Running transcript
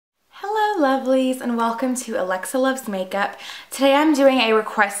lovelies, and welcome to Alexa Loves Makeup. Today I'm doing a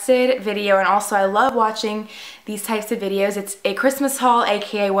requested video, and also I love watching these types of videos. It's a Christmas haul,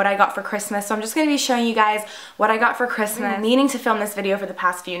 aka what I got for Christmas. So I'm just going to be showing you guys what I got for Christmas. I'm meaning to film this video for the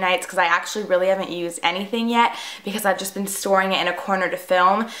past few nights because I actually really haven't used anything yet because I've just been storing it in a corner to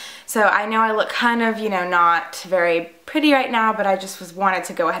film. So I know I look kind of, not very pretty right now, but I just wanted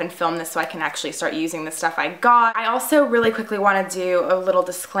to go ahead and film this so I can actually start using the stuff I got. I also really quickly want to do a little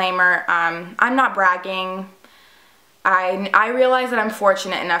disclaimer. I'm not bragging. I realize that I'm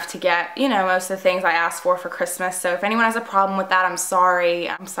fortunate enough to get, most of the things I asked for Christmas. So if anyone has a problem with that, I'm sorry.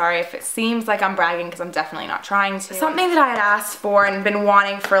 I'm sorry if it seems like I'm bragging because I'm definitely not trying to. Something that I had asked for and been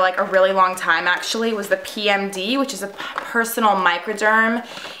wanting for like a really long time actually was the PMD, which is a personal microderm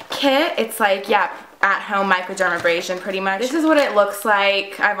kit. It's like, at-home microdermabrasion pretty much. This is what it looks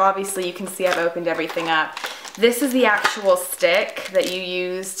like. Obviously, you can see I've opened everything up. This is the actual stick that you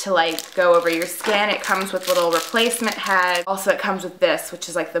use to like go over your skin. It comes with little replacement heads. Also, it comes with this, which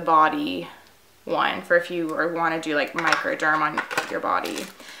is like the body one for if you want to do like microderm on your body.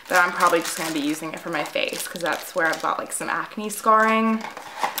 But I'm probably just going to be using it for my face because that's where I've got like some acne scarring.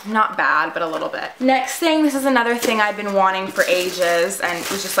 Not bad, but a little bit. Next thing, this is another thing I've been wanting for ages and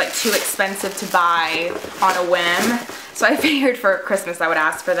it was just like too expensive to buy on a whim. So I figured for Christmas I would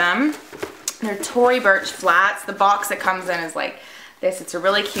ask for them. They're Tory Burch Flats. The box it comes in is like this. It's a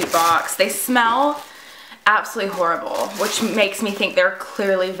really cute box. They smell absolutely horrible, which makes me think they're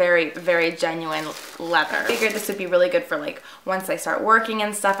clearly very, very genuine leather. I figured this would be really good for like once I start working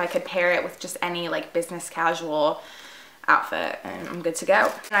and stuff, I could pair it with just any like business casual outfit and I'm good to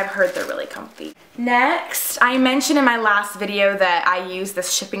go. And I've heard they're really comfy. Next, I mentioned in my last video that I used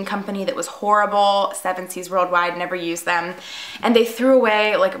this shipping company that was horrible, Seven Seas Worldwide, never used them. And they threw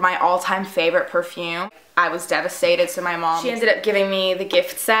away like my all-time favorite perfume. I was devastated, so my mom, she ended up giving me the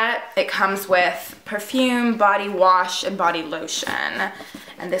gift set. It comes with perfume, body wash, and body lotion.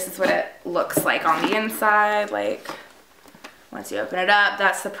 And this is what it looks like on the inside. Like, once you open it up,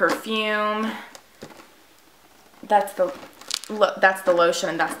 that's the perfume. That's the lotion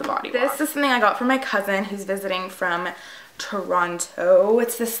and that's the body wash. This is something I got from my cousin who's visiting from Toronto.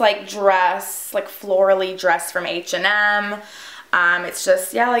 It's this like dress, like florally dress from H&M. It's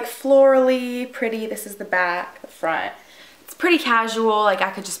just, like florally pretty. This is the back, the front. It's pretty casual. Like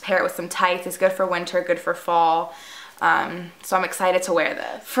I could just pair it with some tights. It's good for winter, good for fall. So I'm excited to wear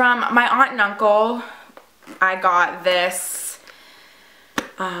this. From my aunt and uncle, I got this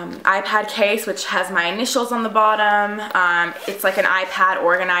iPad case which has my initials on the bottom. It's like an iPad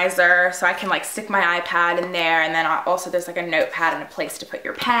organizer, so I can like stick my iPad in there, and then also there's like a notepad and a place to put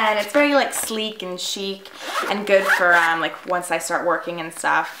your pen. It's very like sleek and chic and good for like once I start working and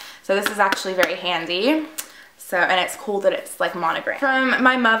stuff. So this is actually very handy. So, and it's cool that it's like monogram. From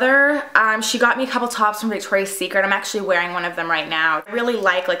my mother, she got me a couple tops from Victoria's Secret. I'm actually wearing one of them right now. I really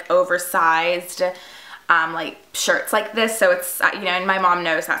like oversized like shirts like this, so it's and my mom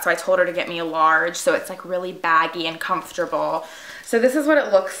knows that, so I told her to get me a large, so it's like really baggy and comfortable. So this is what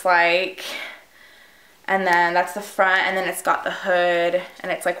it looks like, and then that's the front, and then it's got the hood,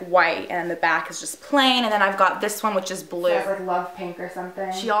 and it's like white, and then the back is just plain, and then I've got this one which is blue. It's like love pink or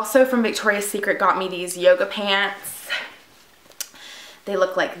something. She also from Victoria's Secret got me these yoga pants. They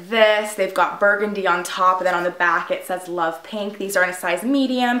look like this. They've got burgundy on top, and then on the back it says love pink. These are in a size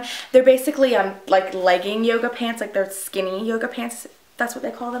medium. They're basically like legging yoga pants, like they're skinny yoga pants. That's what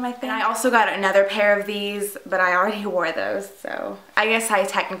they call them, I think. And I also got another pair of these, but I already wore those, so I guess I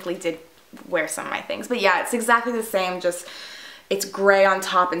technically did wear some of my things. But yeah, it's exactly the same, just it's gray on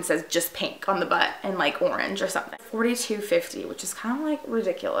top and says just pink on the butt and like orange or something. $42.50, which is kind of like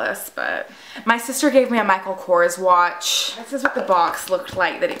ridiculous, but my sister gave me a Michael Kors watch. This is what the box looked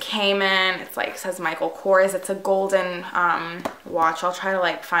like that it came in. It's like, it says Michael Kors. It's a golden watch. I'll try to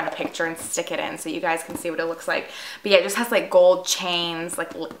like find a picture and stick it in so you guys can see what it looks like. But yeah, it just has like gold chains,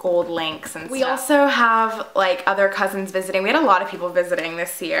 like gold links and stuff. We also have like other cousins visiting. We had a lot of people visiting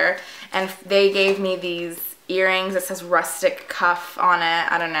this year, and they gave me these earrings. It says rustic cuff on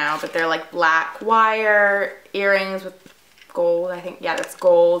it. I don't know, but they're like black wire earrings with gold. I think, yeah, that's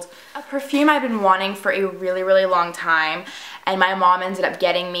gold. A perfume I've been wanting for a really, really long time, and my mom ended up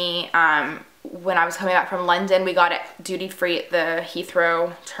getting me when I was coming back from London. We got it duty free at the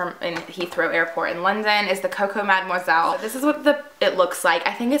Heathrow Airport in London. Is the Coco Mademoiselle. This is what it looks like.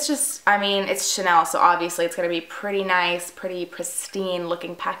 I think it's just, it's Chanel, so obviously it's gonna be pretty nice, pretty pristine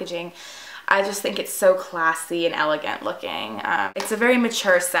looking packaging. I just think it's so classy and elegant looking. It's a very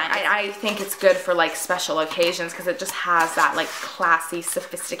mature scent. I think it's good for like special occasions because it just has that like classy,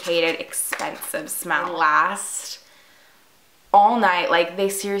 sophisticated, expensive smell. Last all night. Like, they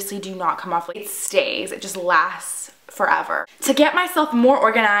seriously do not come off. Like, it stays. It just lasts forever. To get myself more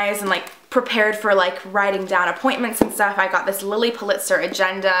organized and like prepared for like writing down appointments and stuff, I got this Lilly Pulitzer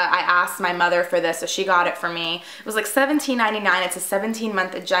agenda. I asked my mother for this, so she got it for me. It was like $17.99. It's a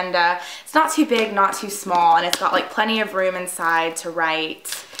 17-month agenda. It's not too big, not too small, and it's got like plenty of room inside to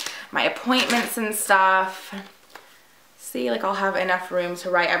write my appointments and stuff. See, like I'll have enough room to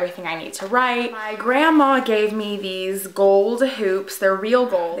write everything I need to write. My grandma gave me these gold hoops. They're real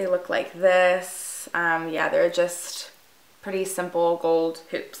gold. They look like this. Yeah, they're just pretty simple gold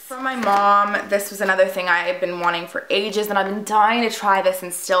hoops. From my mom, this was another thing I've been wanting for ages, and I've been dying to try this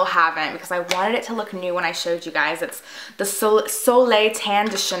and still haven't because I wanted it to look new when I showed you guys. It's the Soleil Tan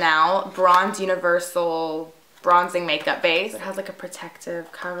de Chanel Bronze Universal Bronzing Makeup Base. It has like a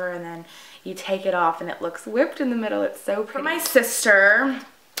protective cover, and then you take it off and it looks whipped in the middle. It's so pretty. For my sister,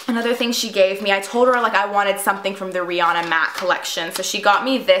 another thing she gave me, I told her like I wanted something from the Rihanna Matte collection. So she got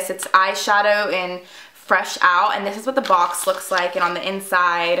me this. It's eyeshadow in Fresh Out, and this is what the box looks like, and on the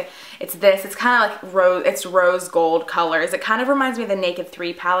inside it's this. It's kind of like rose gold colors. It kind of reminds me of the Naked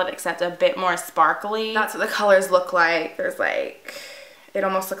 3 palette, except a bit more sparkly. That's what the colors look like. There's like, it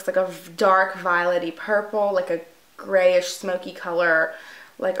almost looks like a dark violet-y purple, like a grayish smoky color,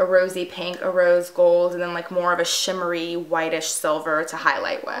 like a rosy pink, a rose gold, and then like more of a shimmery whitish silver to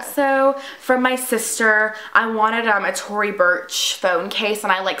highlight with. So from my sister, I wanted a Tory Burch phone case,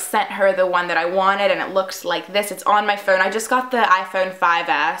 and I like sent her the one that I wanted, and it looked like this. It's on my phone. I just got the iPhone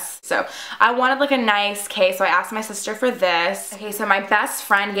 5S, so I wanted like a nice case, so I asked my sister for this. Okay, so my best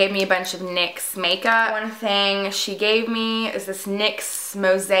friend gave me a bunch of NYX makeup. One thing she gave me is this NYX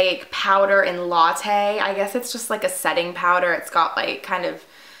Mosaic powder in Latte. I guess it's just like a setting powder. It's got like kind of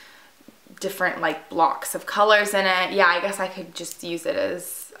different like blocks of colors in it. Yeah, I guess I could just use it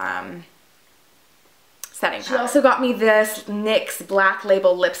as setting powder. She also got me this NYX Black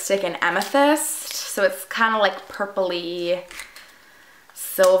Label lipstick in Amethyst. So it's kind of like purpley,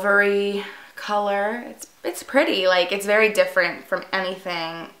 silvery color. It's pretty. Like, it's very different from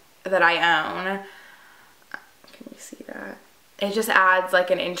anything that I own. Can you see that? It just adds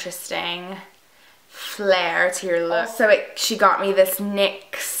like an interesting flair to your look. So she got me this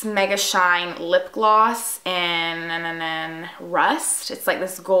NYX Mega Shine lip gloss in Rust. It's like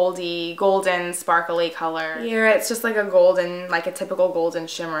this golden sparkly color. Here it's just like a golden, like a typical golden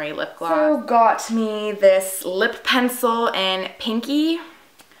shimmery lip gloss. So got me this lip pencil in Pinky,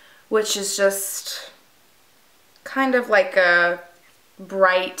 which is just kind of like a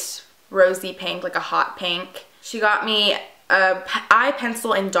bright rosy pink, like a hot pink. She got me a eye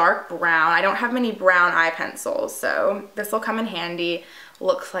pencil in dark brown. I don't have many brown eye pencils, so this will come in handy.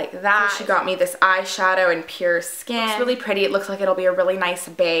 Looks like that. She got me this eyeshadow in Pure Skin. It's really pretty. It looks like it'll be a really nice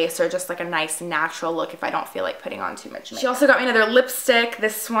base, or just like a nice natural look if I don't feel like putting on too much makeup. She also got me another lipstick.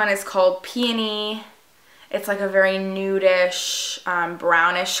 This one is called Peony. It's like a very nudish,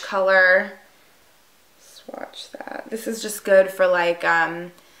 brownish color. Swatch that. This is just good for like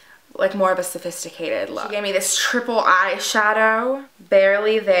more of a sophisticated look. She gave me this triple eyeshadow,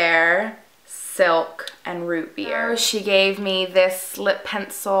 Barely There, Silk, and Root Beer. She gave me this lip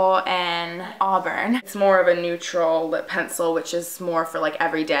pencil in Auburn. It's more of a neutral lip pencil, which is more for like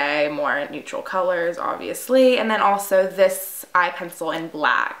everyday, more neutral colors, obviously. And then also this eye pencil in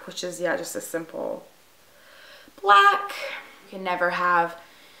black, which is, yeah, just a simple black. You can never have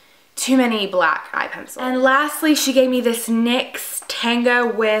too many black eye pencils. And lastly, she gave me this NYX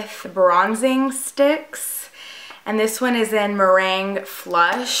Tango with bronzing sticks, and this one is in Meringue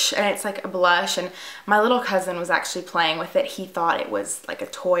Flush, and it's like a blush, and my little cousin was actually playing with it. He thought it was like a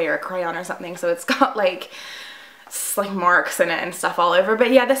toy or a crayon or something, so it's got like marks in it and stuff all over.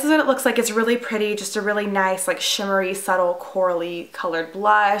 But yeah, this is what it looks like. It's really pretty, just a really nice like shimmery, subtle, corally colored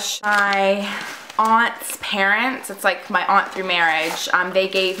blush. My aunt's parents, it's like my aunt through marriage, they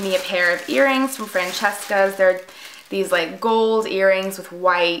gave me a pair of earrings from Francesca's. They're these like gold earrings with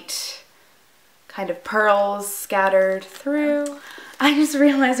white kind of pearls scattered through. I just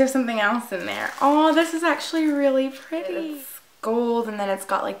realized there's something else in there. Oh, this is actually really pretty. It's gold, and then it's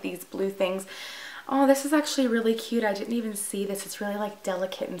got like these blue things. Oh, this is actually really cute. I didn't even see this. It's really like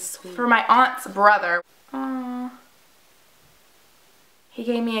delicate and sweet. For my aunt's brother, oh, he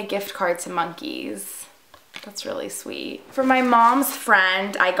gave me a gift card to Monkeys. That's really sweet. For my mom's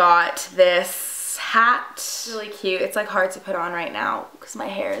friend, I got this hat. Really cute. It's like hard to put on right now because my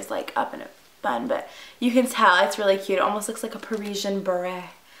hair is like up in a bun, but you can tell it's really cute. It almost looks like a Parisian barrette.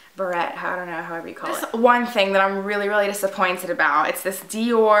 I don't know, however you call it. One thing that I'm really disappointed about, it's this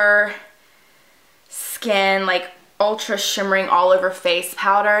Dior Skin like ultra shimmering all over face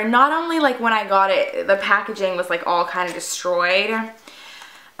powder. Not only like when I got it, the packaging was like all kind of destroyed.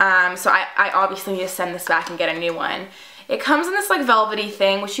 So I obviously need to send this back and get a new one. It comes in this like velvety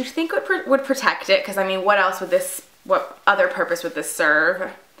thing, which you'd think would protect it, because I mean, what else would this, what other purpose would this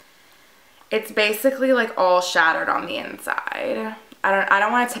serve? It's basically like all shattered on the inside. I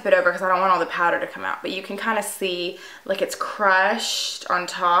don't want to tip it over because I don't want all the powder to come out, but you can kind of see like it's crushed on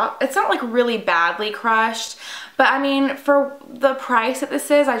top. It's not like really badly crushed, but I mean, for the price that this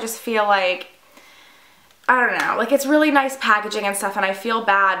is, I just feel like, I don't know, like it's really nice packaging and stuff, and I feel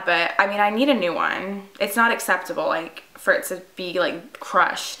bad, but I mean, I need a new one. It's not acceptable like for it to be like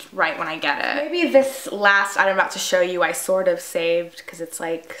crushed right when I get it. Maybe this last item I'm about to show you I sort of saved, because it's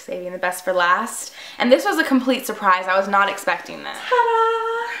like saving the best for last. And this was a complete surprise. I was not expecting this.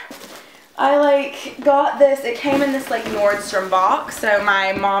 Ta-da! I like got this, it came in this like Nordstrom box, so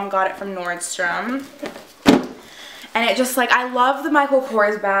my mom got it from Nordstrom. And it just like, I love the Michael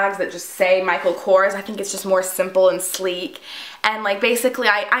Kors bags that just say Michael Kors. I think it's just more simple and sleek. And like basically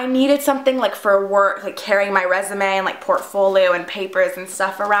I needed something like for work, like carrying my resume and like portfolio and papers and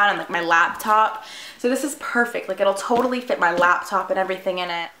stuff around, and like my laptop. So this is perfect. Like it'll totally fit my laptop and everything in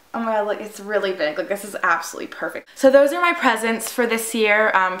it. Oh my god, like it's really big. Like this is absolutely perfect. So those are my presents for this year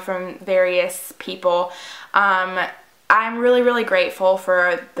from various people. I'm really, really grateful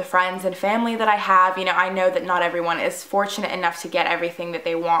for the friends and family that I have. You know, I know that not everyone is fortunate enough to get everything that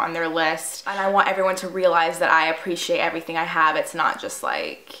they want on their list. And I want everyone to realize that I appreciate everything I have. It's not just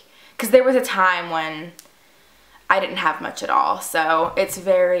like, because there was a time when I didn't have much at all. So it's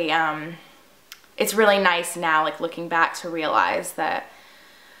very, it's really nice now, like looking back, to realize that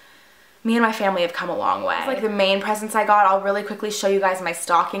me and my family have come a long way. It's like the main presents I got. I'll really quickly show you guys my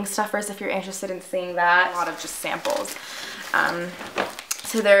stocking stuffers if you're interested in seeing that. A lot of just samples.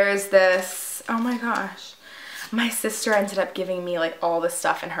 So there's this, oh my gosh. My sister ended up giving me like all the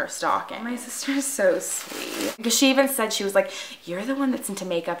stuff in her stocking. My sister is so sweet. Because she even said, she was like, you're the one that's into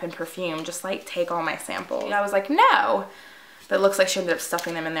makeup and perfume. Just like take all my samples. And I was like, no. But it looks like she ended up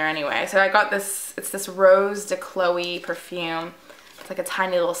stuffing them in there anyway. So I got this, it's this Rose de Chloe perfume. It's like a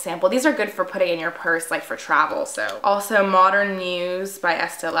tiny little sample. These are good for putting in your purse, like for travel. So also Modern Muse by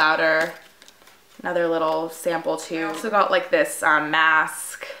Estee Lauder, another little sample too. I also got like this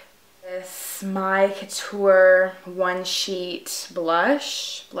mask, this My Couture one sheet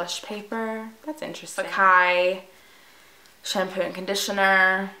blush paper. That's interesting. Akai shampoo and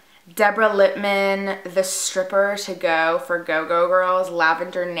conditioner. Deborah Lippmann, the Stripper to Go for Go-Go Girls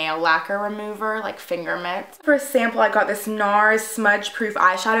lavender nail lacquer remover, like finger mitts. For a sample, I got this NARS smudge proof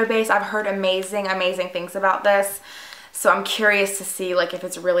eyeshadow base. I've heard amazing things about this, so I'm curious to see like if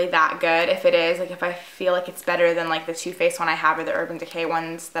it's really that good. If it is, like if I feel like it's better than like the Too Faced one I have or the Urban Decay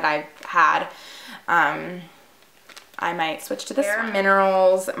ones that I've had, I might switch to this one. Bare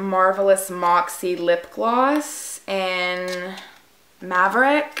Minerals Marvelous Moxie Lip Gloss in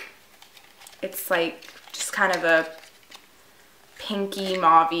Maverick. It's like just kind of a pinky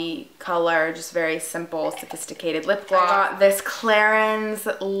mauvey color, just very simple, sophisticated lip gloss. I got this Clarins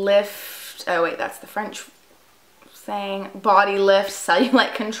Lift, oh wait, that's the French saying, Body Lift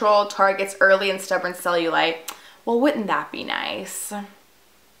Cellulite Control, targets early and stubborn cellulite. Well, wouldn't that be nice?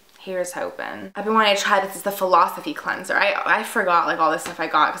 Here's hoping. I've been wanting to try this. It's the Philosophy Cleanser. I forgot like all this stuff I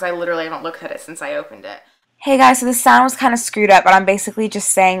got because I literally haven't looked at it since I opened it. Hey guys, so the sound was kind of screwed up, but I'm basically just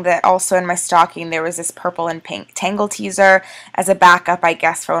saying that also in my stocking there was this purple and pink Tangle teaser as a backup, I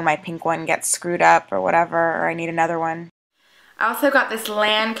guess, for when my pink one gets screwed up or whatever, or I need another one. I also got this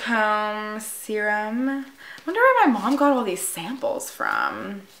Lancome serum. I wonder where my mom got all these samples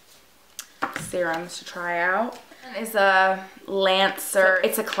from. Serums to try out. One is a Lancer.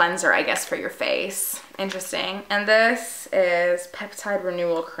 It's a cleanser, I guess, for your face. Interesting. And this is Peptide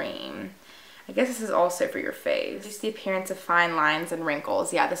Renewal Cream. I guess this is also for your face. Just the appearance of fine lines and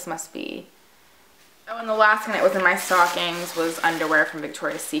wrinkles. Yeah, this must be. Oh, and the last one that was in my stockings was underwear from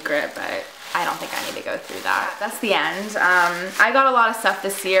Victoria's Secret, but I don't think I need to go through that. That's the end. I got a lot of stuff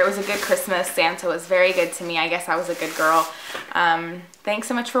this year. It was a good Christmas. Santa was very good to me. I guess I was a good girl. Thanks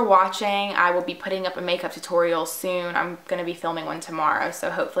so much for watching. I will be putting up a makeup tutorial soon. I'm going to be filming one tomorrow, so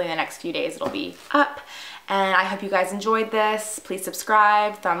hopefully in the next few days it'll be up. And I hope you guys enjoyed this. Please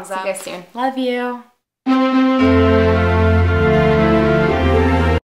subscribe, thumbs up. See you guys soon. Love you.